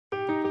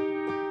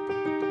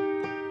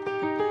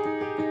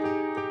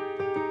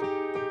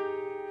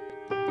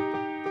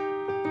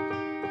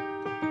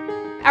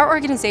Our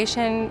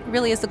organization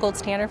really is the gold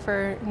standard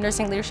for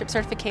nursing leadership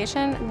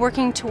certification,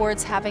 working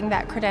towards having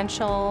that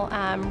credential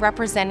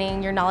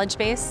representing your knowledge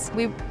base.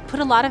 We put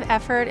a lot of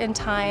effort and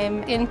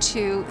time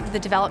into the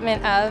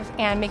development of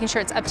and making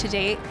sure it's up to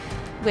date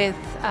with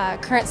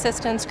current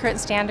systems, current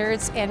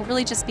standards, and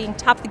really just being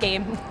top of the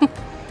game.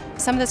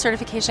 Some of the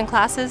certification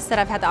classes that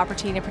I've had the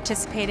opportunity to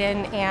participate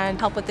in and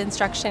help with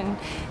instruction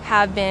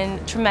have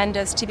been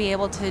tremendous to be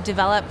able to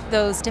develop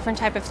those different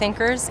type of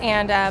thinkers.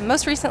 And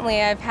most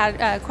recently I've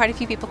had quite a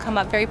few people come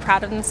up very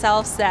proud of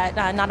themselves that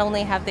not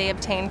only have they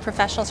obtained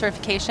professional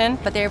certification,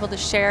 but they're able to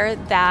share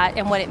that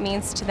and what it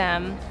means to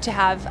them to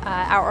have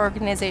our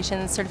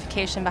organization's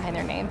certification behind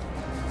their name.